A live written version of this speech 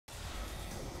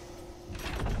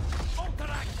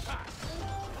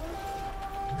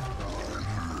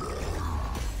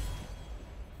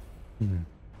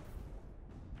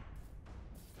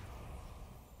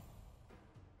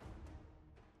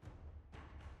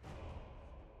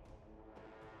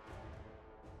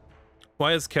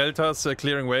Why is Keltas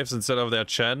clearing waves instead of their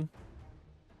Chen?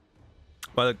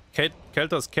 Well,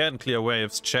 Keltas can clear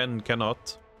waves, Chen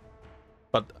cannot.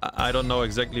 But I don't know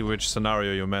exactly which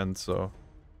scenario you meant, so...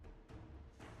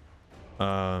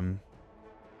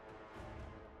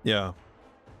 yeah.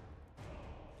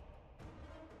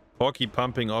 Porky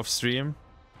pumping off stream.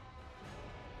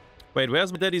 Wait,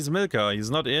 where's Daddy's Milka?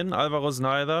 He's not in? Alvaro's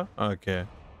neither? Okay.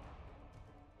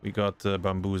 We got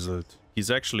bamboozled. He's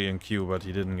actually in queue, but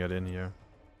he didn't get in here.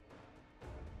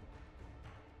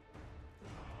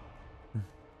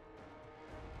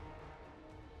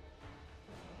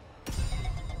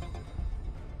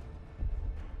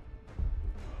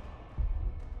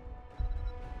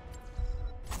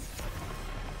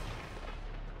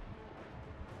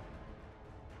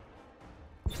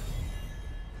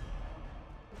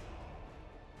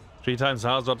 3 times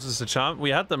HasuObs is a charm.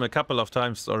 We had them a couple of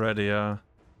times already, yeah.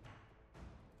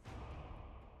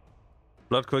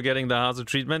 Bloodcore getting the Hasu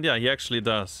treatment? Yeah, he actually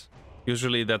does.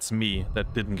 Usually that's me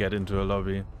that didn't get into a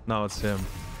lobby. Now it's him.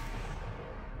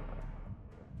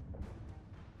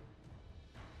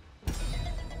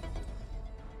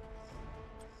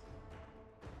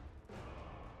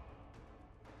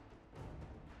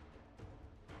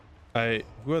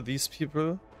 Who are these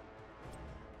people?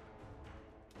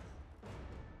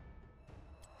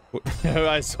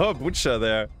 I saw Butcher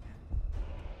there.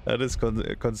 That is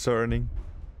concerning.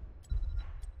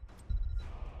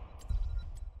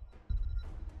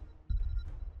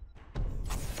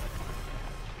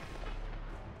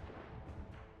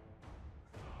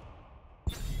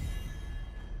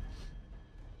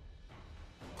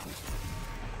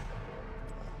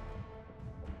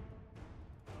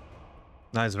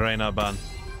 Nice Reina ban.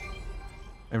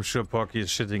 I'm sure Porky is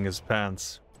shitting his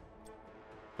pants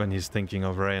when he's thinking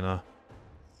of Reina.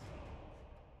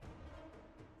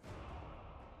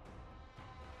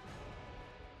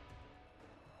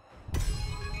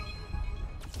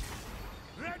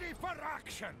 Ready for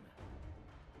action.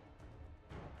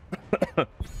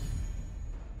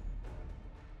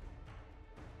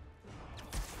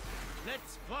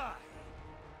 Let's fly.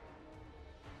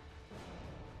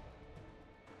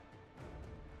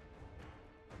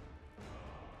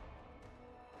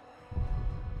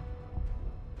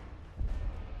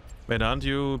 Wait, aren't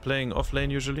you playing off lane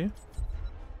usually?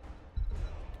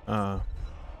 Ah.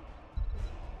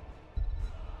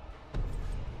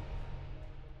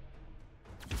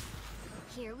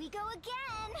 Here we go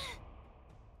again.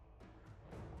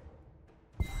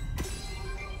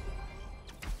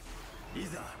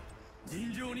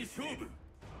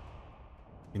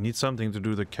 You need something to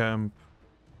do the camp.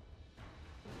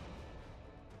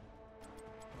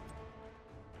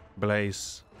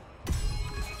 Blaze.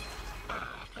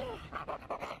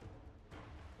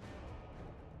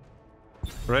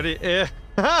 Ready? Yeah.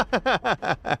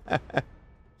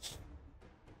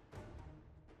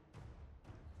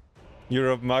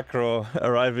 Europe macro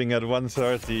arriving at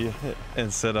 1:30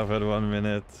 instead of at 1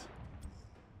 minute.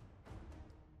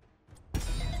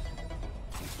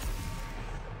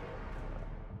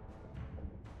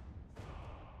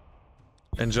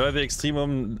 Enjoy the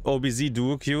Extremum OBZ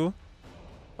duo queue.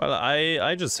 Well,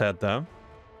 I just had them.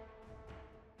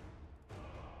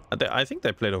 I think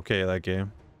they played okay that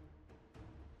game.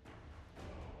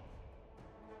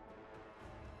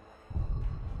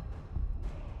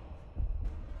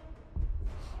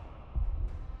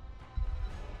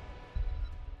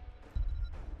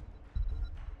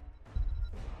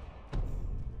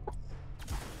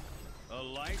 A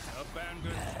light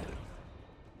abandoned.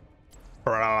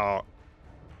 Bro.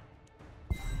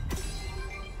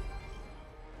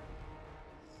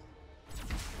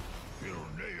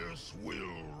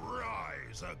 Will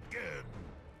rise again.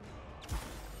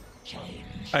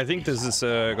 I think this is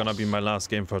gonna be my last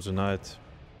game for tonight.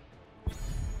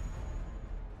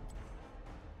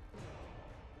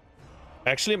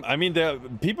 Actually, I mean,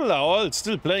 people are all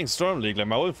still playing Stormleague. Like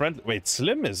my old friend. Wait,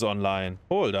 Slim is online.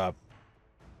 Hold up.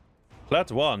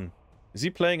 Plat 1. Is he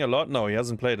playing a lot? No, he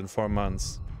hasn't played in 4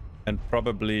 months. And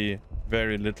probably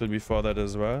very little before that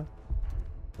as well.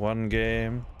 1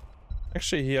 game.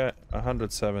 Actually, here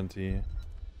 170.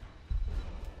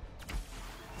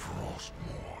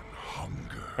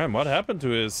 Man, what happened to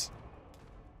his?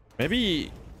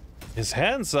 Maybe his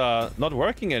hands are not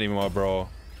working anymore, bro.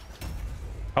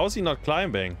 How is he not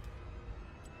climbing?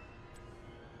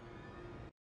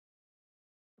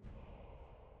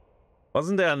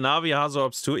 Wasn't there a Navi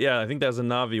HasuObs too? Yeah, I think there's a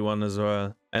Navi one as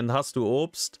well. And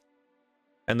HasuObs.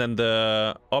 And then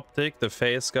the Optic, the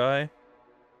face guy.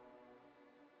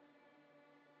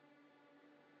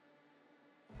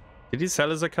 Did he sell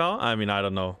his account? I mean, I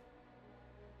don't know.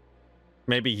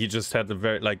 Maybe he just had a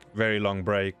very long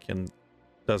break and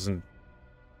doesn't,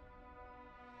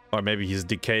 or maybe he's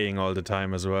decaying all the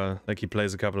time as well. Like he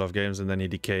plays a couple of games and then he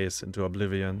decays into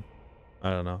oblivion.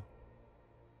 I don't know.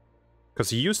 Because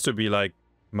he used to be like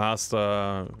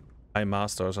master, high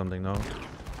master or something, no?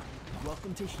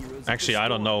 Actually, I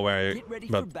don't know where,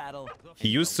 but he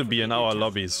used to be in our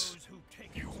lobbies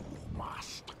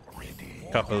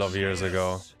a couple of years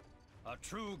ago. A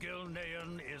true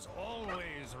Gilnean is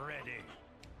always ready.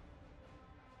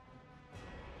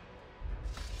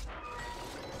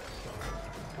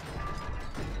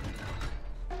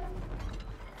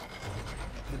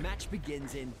 The match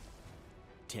begins in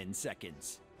 10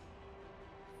 seconds.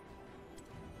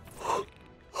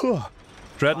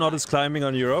 Dreadnought is climbing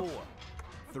on Europe. 4,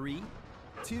 3,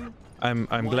 2.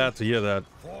 I'm glad to hear that.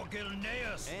 For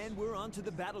Gilneas. And we're on to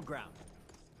the battleground.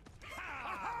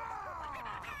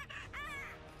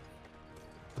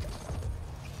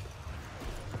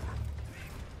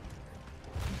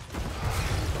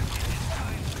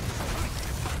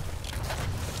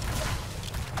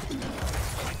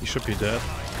 He should be dead.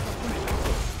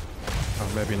 Or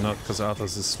maybe not, because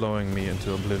HotS is slowing me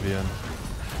into oblivion.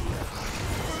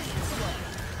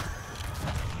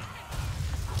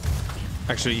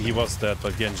 Actually, he was dead,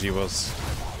 but Genji was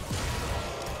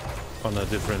on a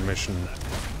different mission.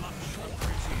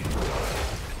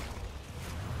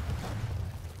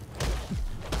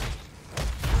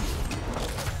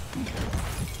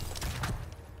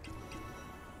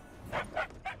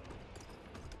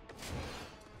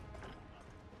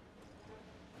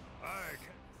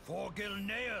 For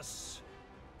Gilneas.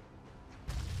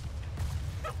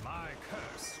 My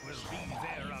curse will be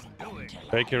their undoing.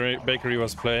 Bakery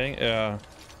was playing, yeah.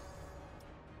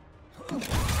 Time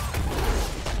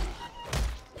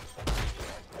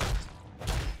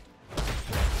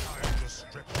to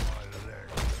stretch my leg.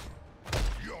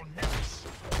 You're next.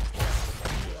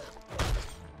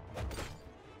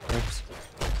 Oops.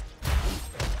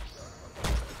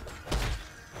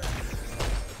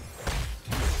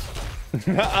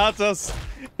 HotS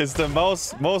is the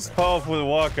most powerful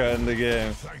walker in the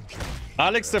game.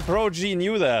 Alex the Pro G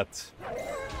knew that.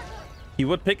 He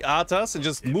would pick HotS and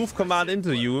just move command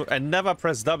into you and never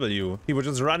press W. He would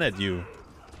just run at you.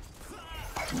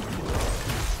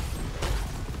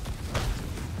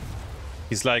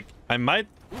 He's like, I might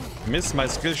miss my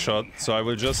skill shot, so I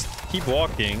will just keep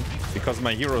walking because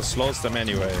my hero slows them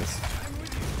anyways.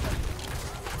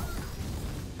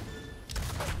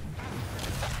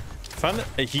 Fun.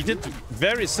 He did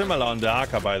very similar on the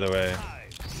Haka, by the way.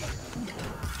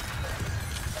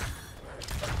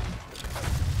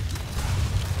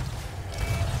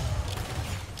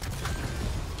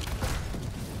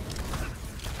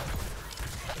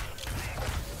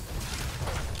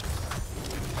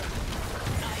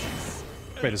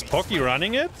 Wait, is Pocky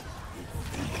running it?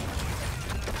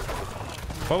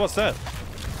 What was that?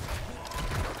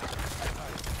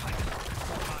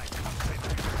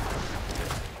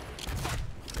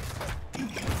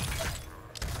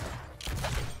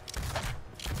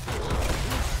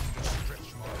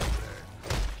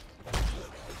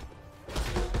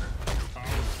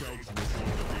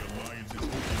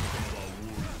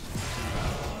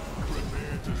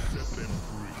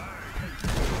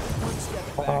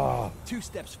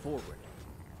 Steps forward.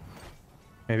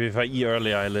 Maybe if I E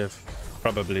early, I live.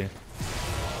 Probably.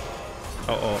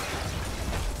 Uh-oh.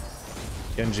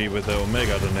 Genji with the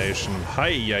Omega donation. Hi,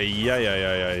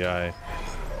 yi.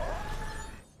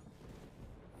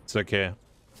 It's okay.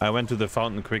 I went to the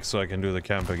fountain quick so I can do the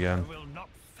camp again. Will not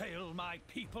fail my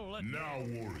people again. Now,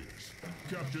 warriors,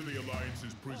 capture the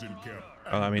Alliance's prison camp.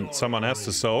 Well, I mean, someone has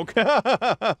to soak.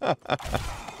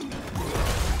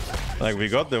 Like, we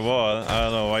got the wall. I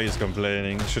don't know why he's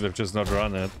complaining. Should have just not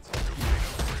run it.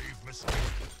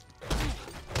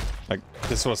 Like,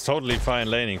 this was totally fine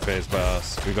laning phase by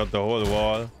us. We got the whole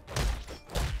wall.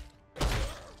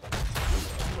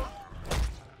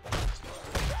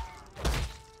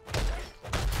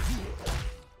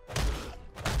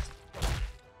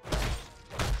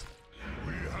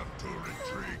 We have to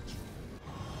retreat.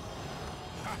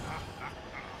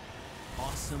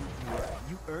 Awesome work.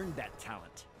 You earned that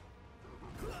talent.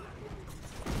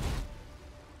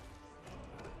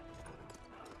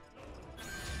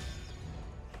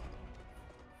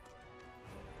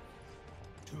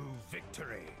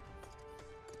 Victory.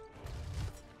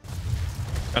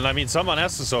 And I mean, someone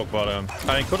has to soak bottom.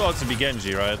 I mean, could also be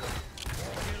Genji, right?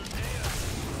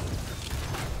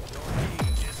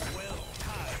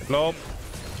 Globe.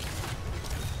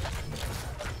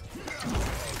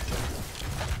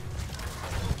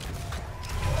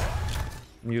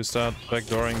 You start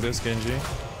backdooring this, Genji.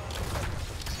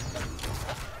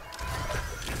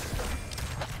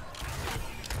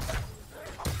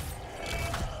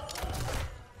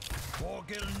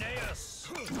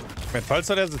 Wait,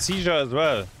 Falstad has a seizure as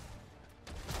well.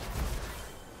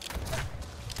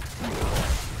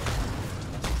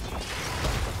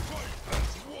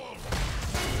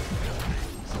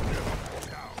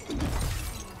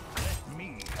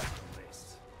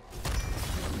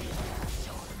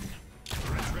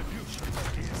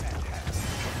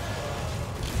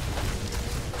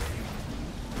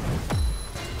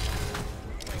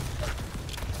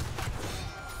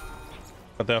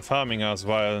 But they're farming us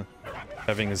while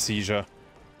having a seizure.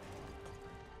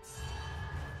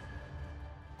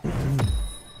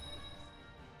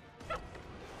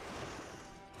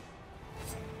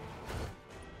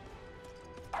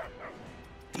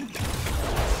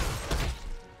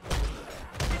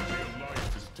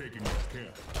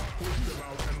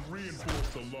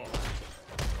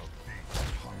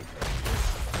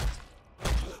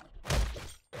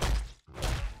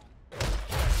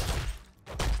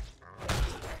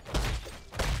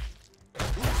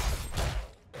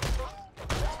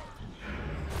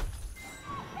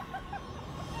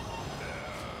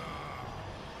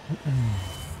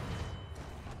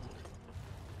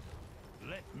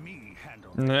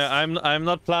 I'm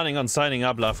not planning on signing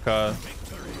up, Lavkar.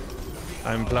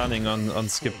 I'm planning on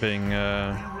skipping.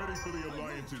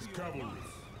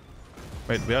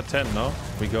 Wait, we are 10 now.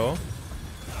 We go.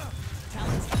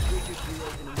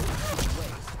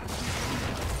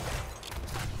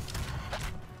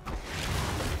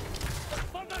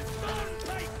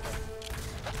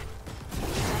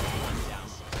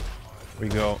 We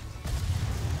go.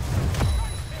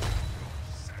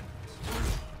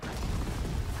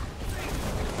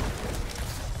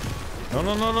 No,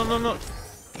 no, no, no, no, no.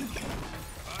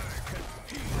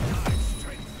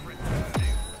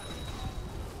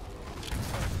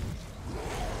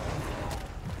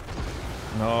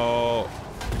 No.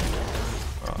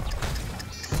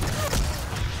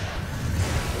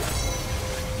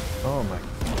 Oh my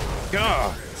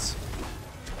God.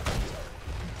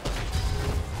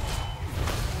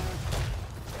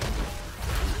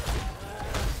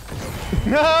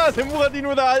 Ah, the Muradin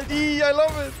with the Aldi. I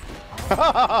love it.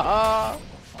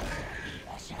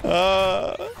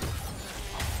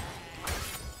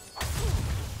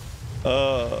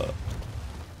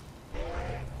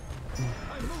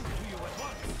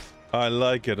 I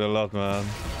like it a lot, man.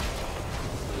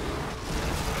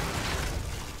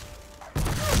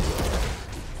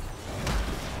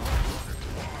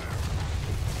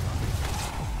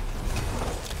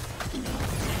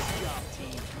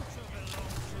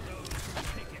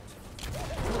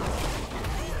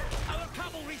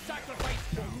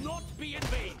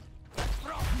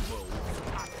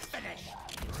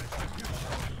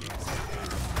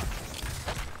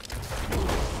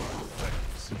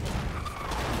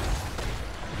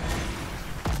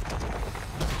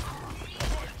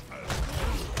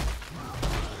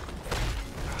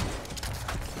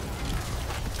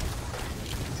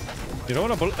 You don't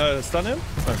want to stun him?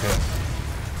 Okay.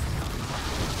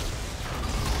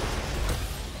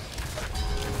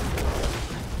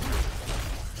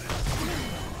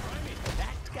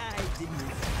 That guy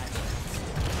didn't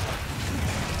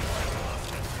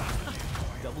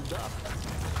doubled up.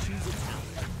 Choose a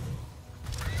talent.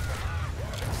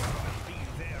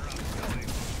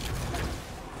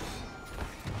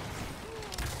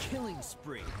 Killing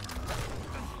spree.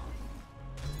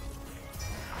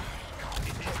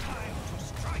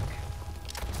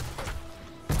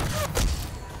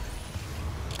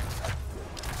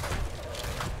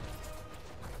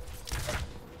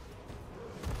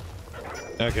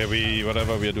 Okay,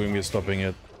 whatever we are doing, we're stopping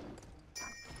it.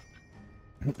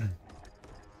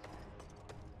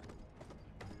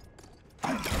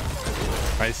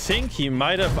 I think he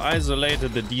might have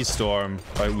isolated the D-Storm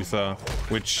by Uther,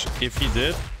 which, if he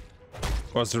did,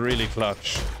 was really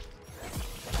clutch.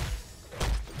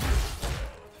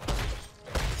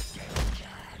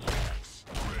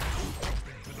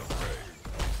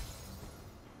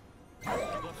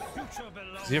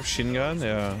 Does he have Shin Gun?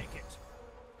 Yeah.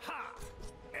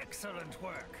 Excellent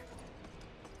work.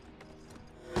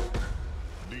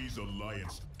 These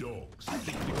Alliance dogs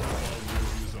think they are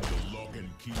warriors under lock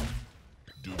and key.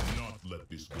 Do not let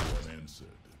this go unanswered.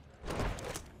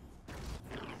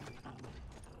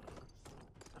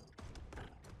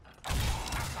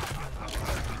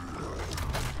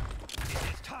 It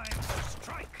is time to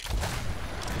strike.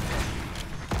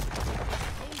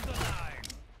 Hold the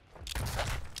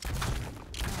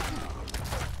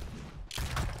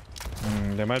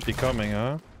line. They might be coming,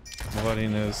 huh?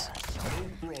 Muradin is...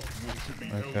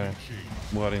 Okay.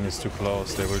 Muradin is too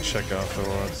close. They will check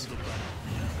afterwards.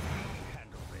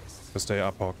 Because they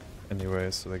are APOC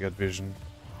anyway, so they get vision.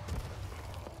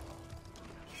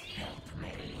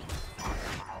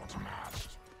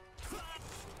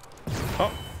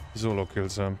 Solo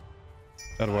kills him.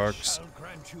 That works. I'll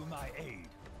grant you my aid.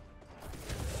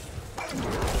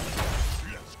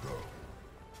 Let's go.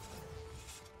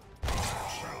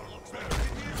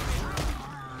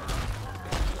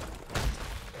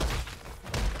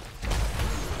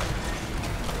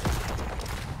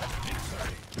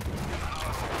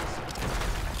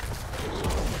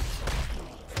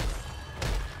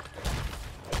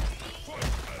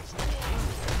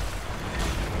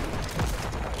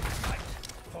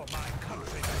 For my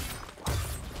country.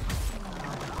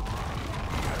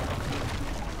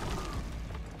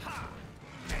 Ha!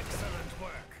 Excellent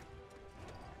work.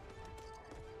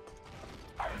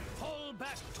 Fall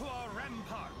back to our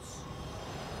ramparts.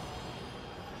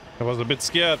 I was a bit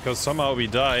scared because somehow we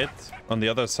died on the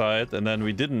other side and then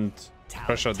we didn't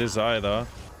pressure this either.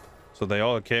 So they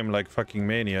all came like fucking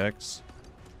maniacs.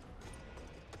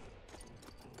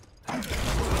 Time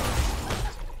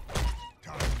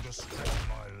to stretch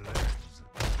my legs.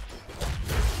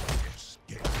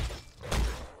 Escape.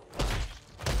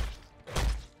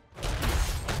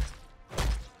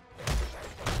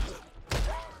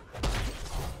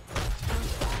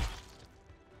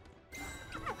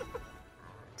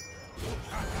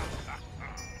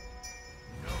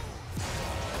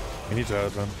 We need to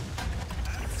help him.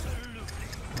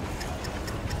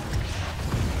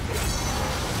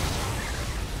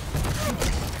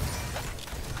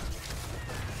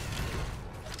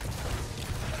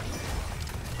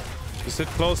 Just hit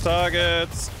close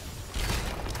targets.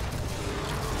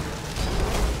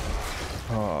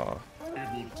 Oh. It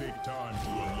will take time to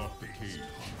unlock the key.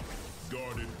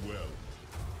 Guard it well.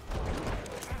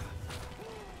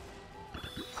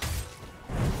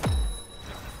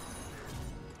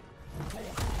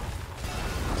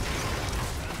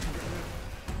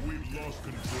 We've lost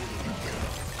control of the game.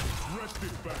 Wrest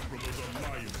it back from those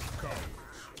alliance cowards.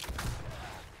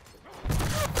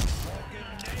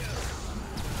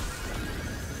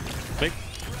 Big.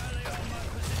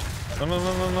 No, no,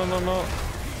 no, no, no, no, no.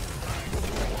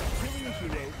 Killing a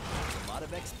hero, a lot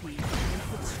of XP, and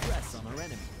put stress on our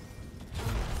enemy.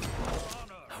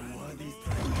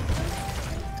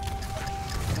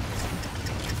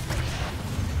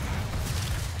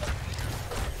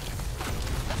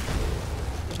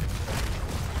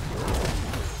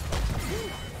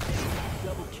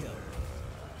 Double kill.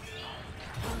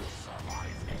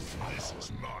 This is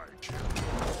my kill.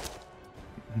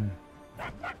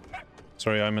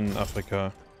 Sorry, I'm in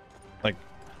Africa. Like,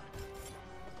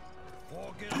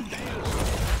 The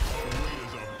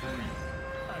raiders are free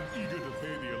and eager to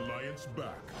pay the alliance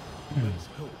back. Let's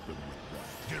help them with that.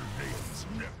 Their names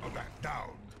never back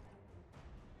down.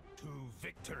 To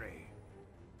victory.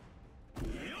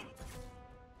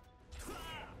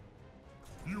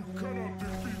 You cannot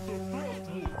defeat the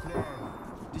Bloodwood clan.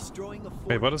 Destroying a fort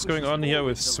wait, what is going on here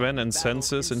with pushes Sven and battle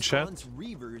Senses in chat? ensconce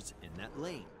Reavers in that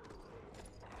lane.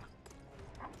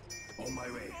 On my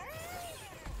way.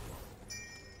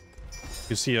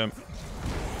 You see him.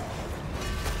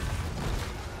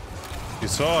 You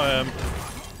saw him.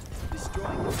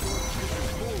 Destroying the fort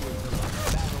pushes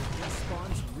battle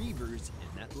ensconce Reavers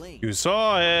in that lane. You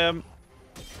saw him.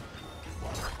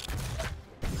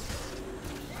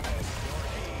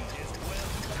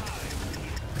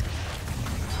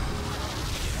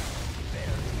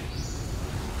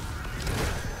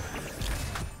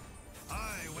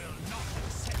 I will not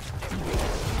accept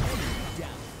Down.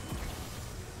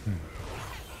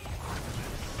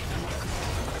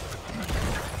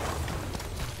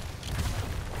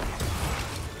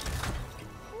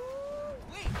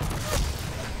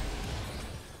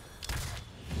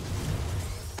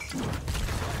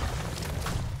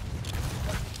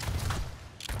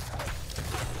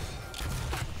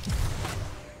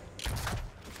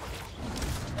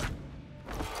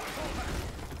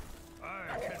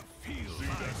 I can feel See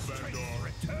my that, strength Vandar?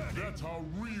 returning. That's how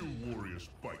real warriors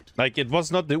fight. Like, it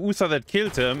was not the Uther that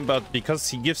killed him, but because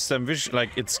he gives them vision,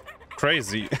 like, it's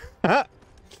crazy.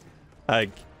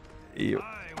 Like, you.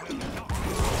 I will not.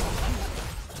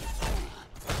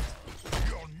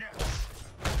 Your next.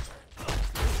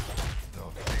 The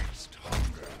feast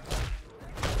hunger.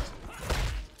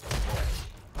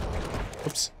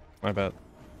 Oops, my bad.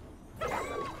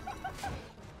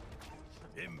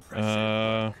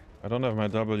 Impressive. I don't have my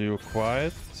W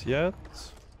quite yet.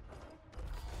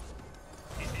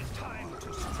 It is time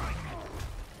to strike.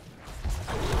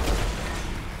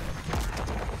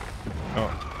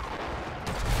 Oh.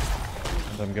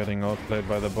 And I'm getting outplayed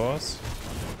by the boss.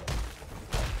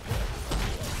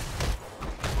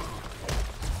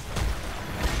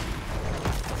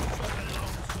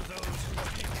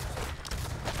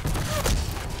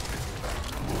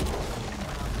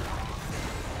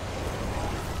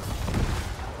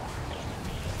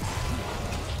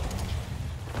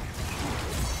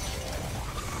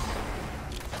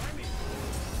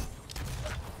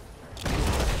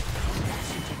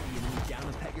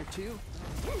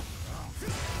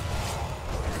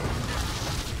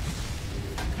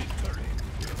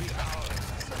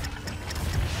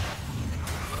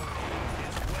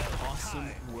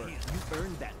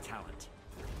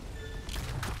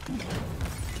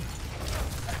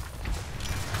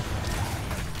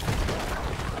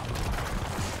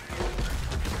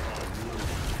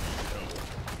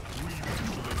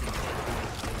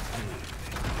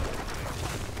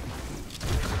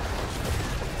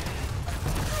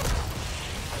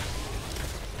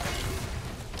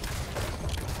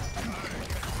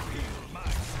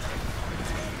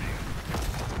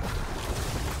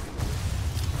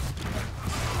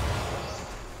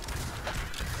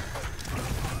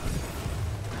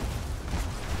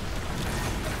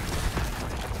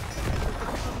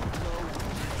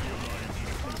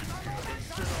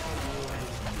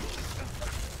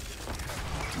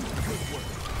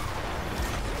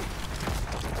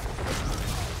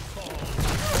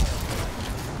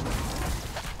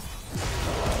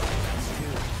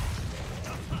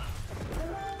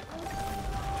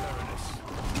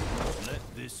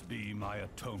 my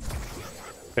atonement.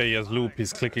 Hey, he has loop.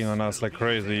 He's clicking on us like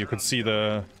crazy. You could see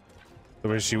the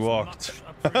way she walked.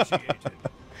 Much appreciated.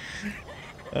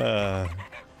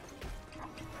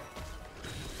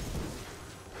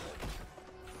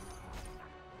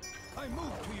 I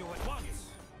move to you at once.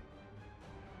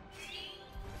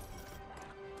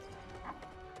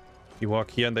 You walk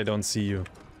here and they don't see you.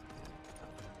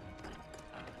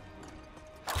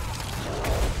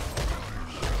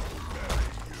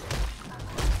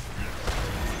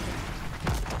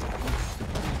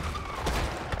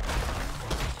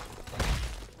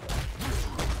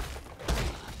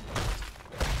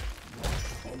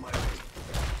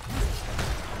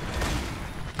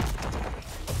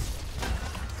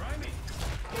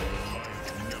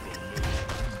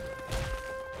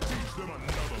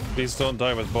 Please don't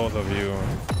die with both of you.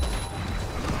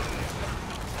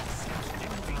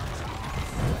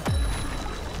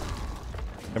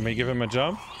 Can we give him a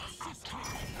jump?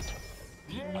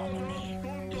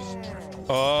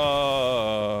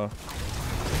 Oh,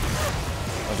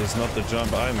 that is not the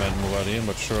jump I meant, Muradin,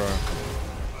 but sure. I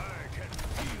can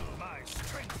feel my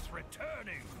strength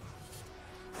returning.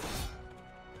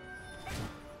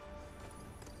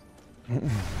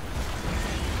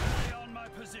 Stay on my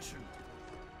position.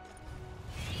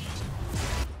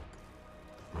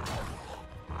 I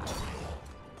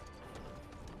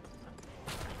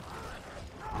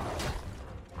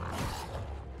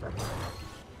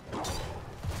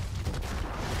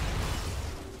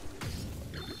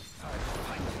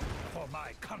fight for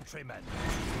my countrymen.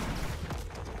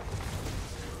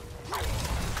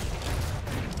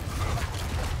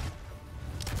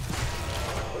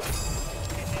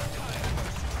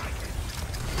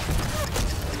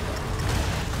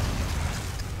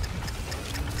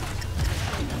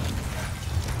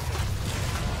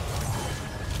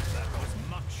 That was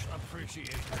much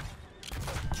appreciated.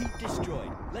 Keep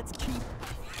destroyed. Let's keep.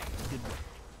 Good work.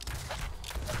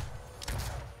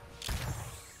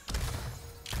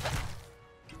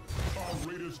 Our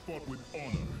raiders fought with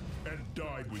honor and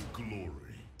died with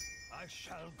glory. I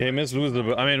shall Game is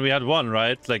losable. I mean, we had one,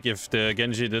 right? Like, if the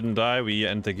Genji didn't die, we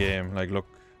end the game. Like, look,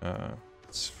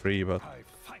 it's free, but I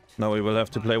fight. now we will have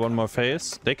to play one more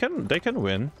phase. They can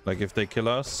win. Like, if they kill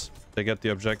us, they get the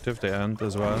objective. They end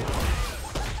as well.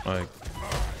 Like,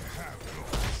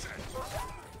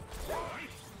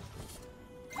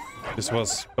 this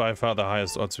was by far the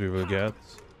highest odds we will get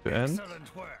to end.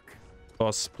 Excellent work.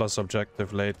 Boss plus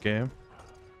objective late game.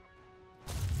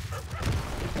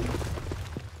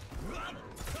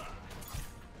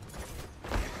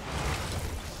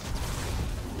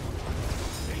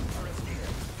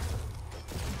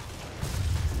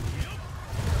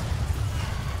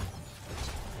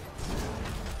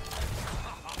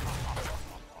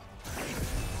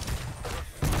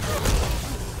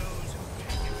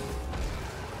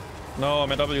 No,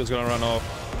 my W is gonna run off.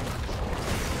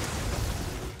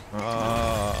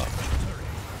 Ah.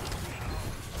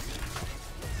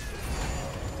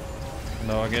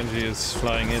 No, Genji is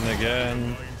flying in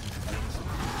again.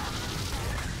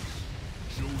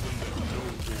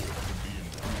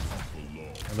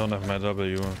 I don't have my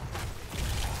W.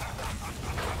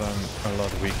 I'm a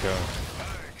lot weaker.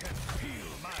 I can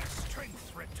feel my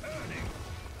strength returning.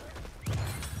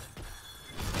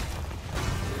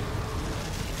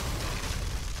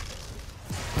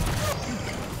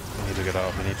 We need to get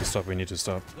out. We need to stop. We need to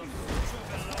stop.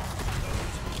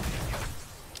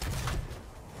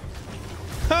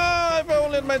 Ah, I've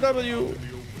only had my W.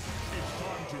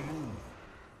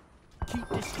 Keep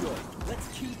destroyed. Let's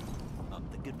keep up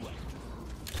the good work.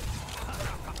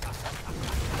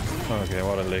 Okay,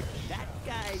 what a lick. That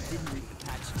guy didn't read the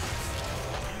patch notes.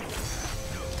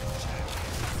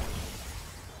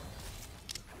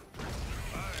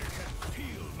 I can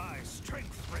feel my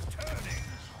strength returning.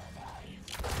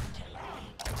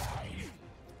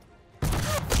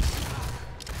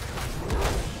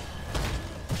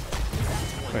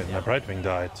 Wait, my Brightwing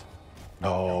died.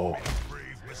 No. Brave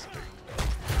mistake.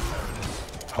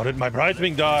 How did my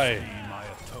Brightwing die? My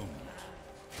atonement.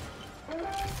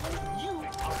 You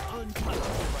are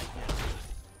untouchable right now.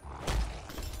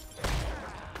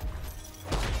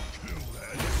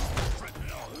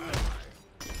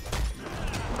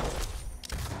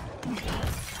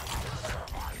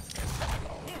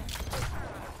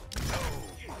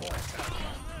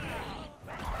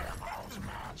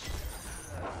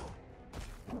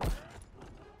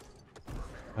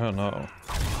 I don't know.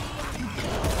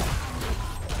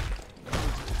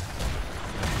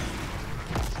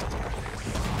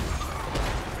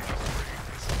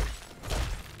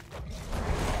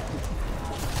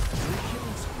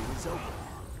 Killing spree is over.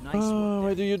 Nice work.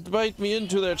 Why do you bite me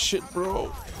into that shit,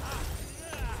 bro?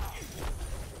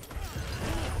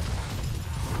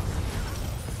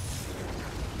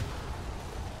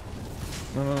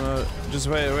 just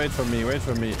wait for me, wait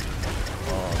for me.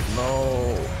 Oh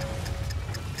no.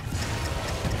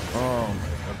 Oh my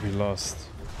god, we lost.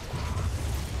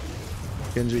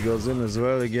 Genji goes in as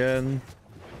well again.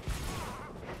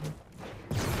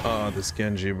 Oh, this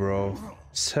Genji, bro.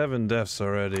 7 deaths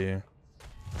already.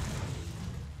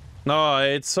 No,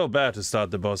 it's so bad to start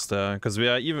the boss there, because we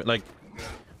are even like,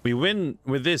 we win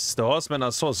with this. The horsemen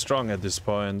are so strong at this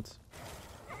point.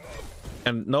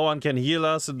 And no one can heal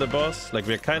us at the boss. Like,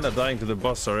 we're kind of dying to the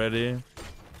boss already.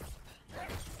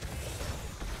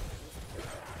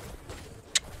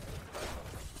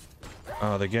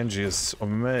 Oh, the Genji is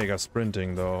omega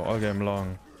sprinting though, all game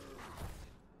long.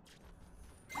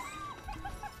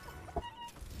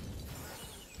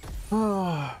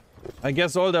 I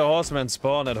guess all the horsemen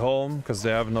spawn at home because they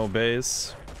have no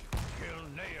base.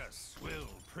 Will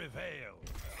prevail.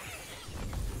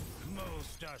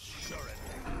 Most assuredly,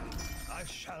 I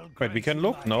shall. Wait, we can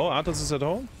look? No, Arthas is at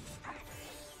home?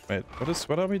 Wait,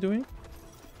 what are we doing?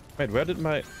 Wait, where did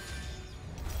my...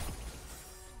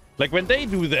 Like, when they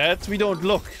do that, we don't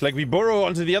look. Like, we burrow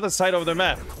onto the other side of the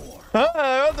map.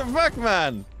 Ah, what the fuck,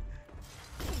 man?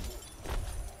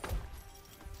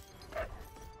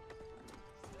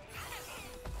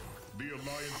 The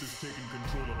Alliance is taking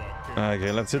control of our camp.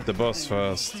 Okay, let's hit the boss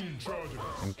first.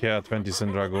 And care 20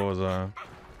 Syndragosa.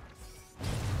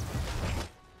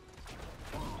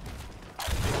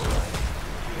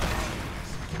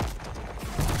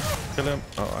 Kill him.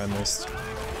 Oh, I missed.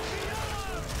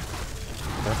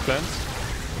 Left plant.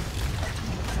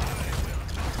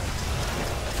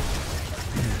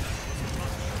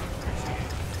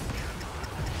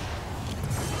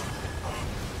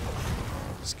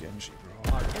 This Genji,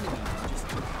 bro. Our enemy just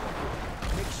took the point.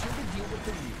 Make sure to deal with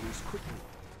the Reapers quickly.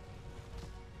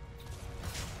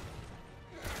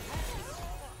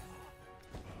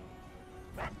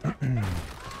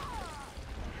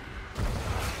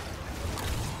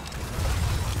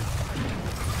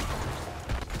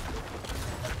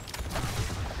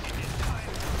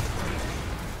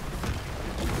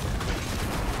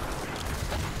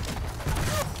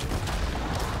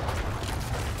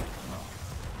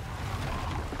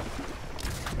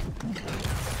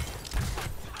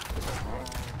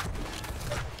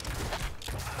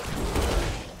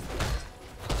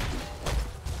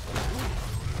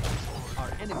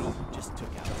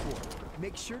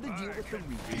 Make sure to deal with the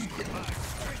Reapers quickly.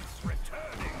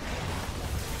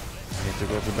 I need to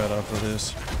go to bed after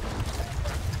this.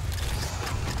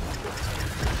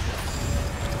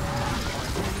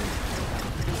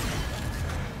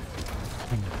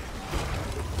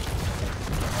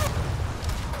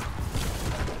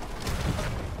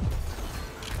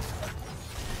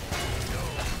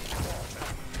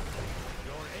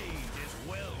 Your aid is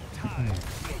well timed.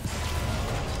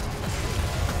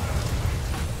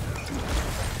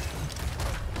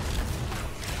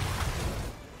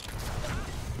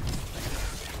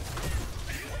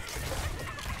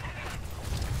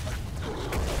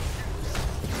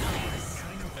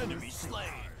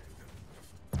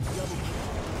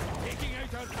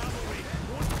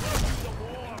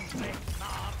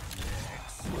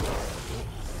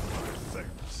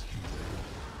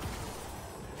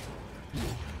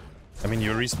 I mean,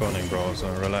 you're respawning, bro, so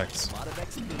relax. A lot of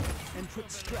XP and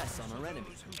put stress on our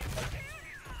enemies.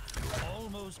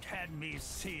 Almost had me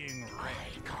seeing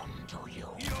red. Come to you.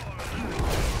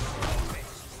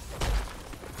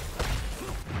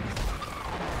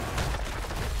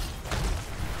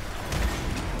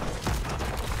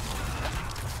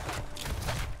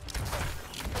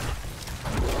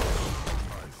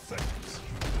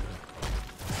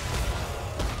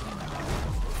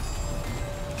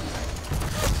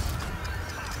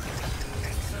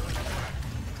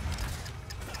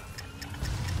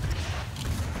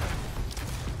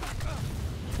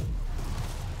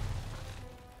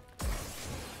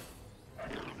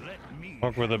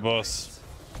 Fuck with the boss.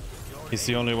 He's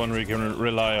the only one we can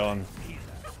rely on.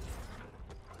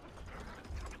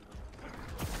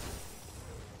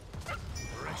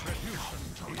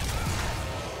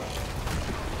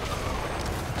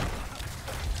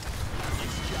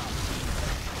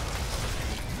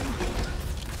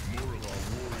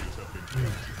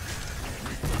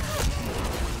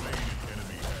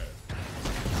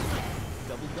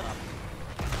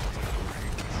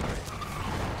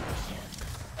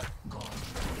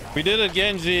 We did it,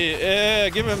 Genji. Yeah,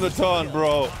 give him the taunt,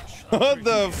 bro. What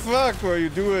the fuck were you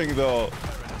doing, though?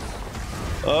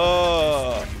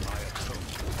 Oh.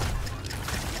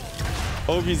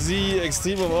 OBZ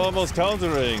Extreme of almost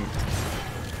countering.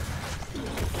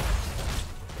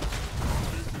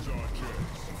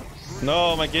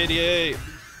 No, my KDA.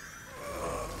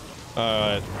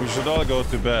 Alright, we should all go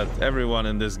to bed. Everyone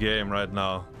in this game right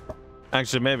now.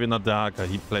 Actually, maybe not the Haka.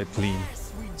 He played clean.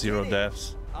 Yes, we 0 did it.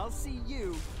 deaths. I'll see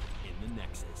you in the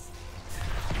Nexus.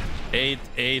 8,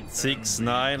 8, 6,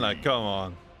 9. Like, come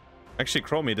on. Actually,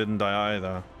 Chromie didn't die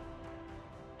either.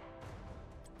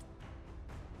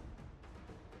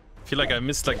 I feel like I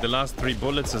missed like the last 3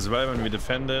 bullets as well when we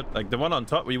defended. Like the one on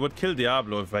top, we would kill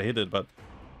Diablo if I hit it, but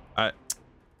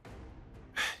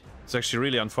it's actually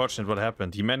really unfortunate what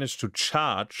happened. He managed to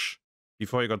charge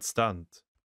before he got stunned.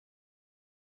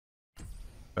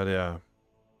 But yeah.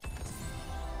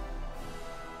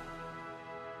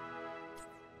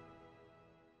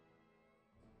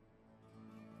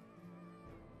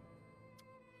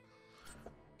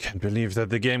 Can't believe that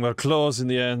the game got close in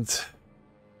the end.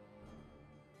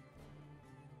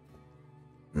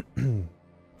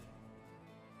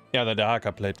 Yeah, the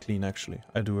Haka played clean actually.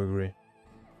 I do agree.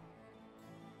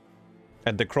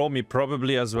 And the Chromie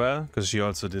probably as well, because she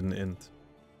also didn't int.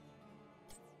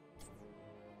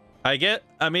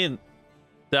 I mean,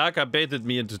 the Haka baited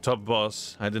me into top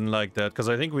boss. I didn't like that, because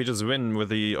I think we just win with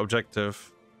the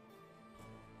objective.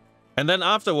 And then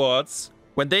afterwards,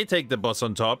 when they take the boss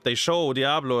on top, they show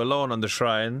Diablo alone on the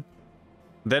shrine.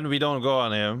 Then we don't go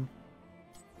on him.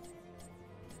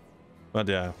 But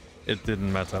yeah, it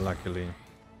didn't matter, luckily.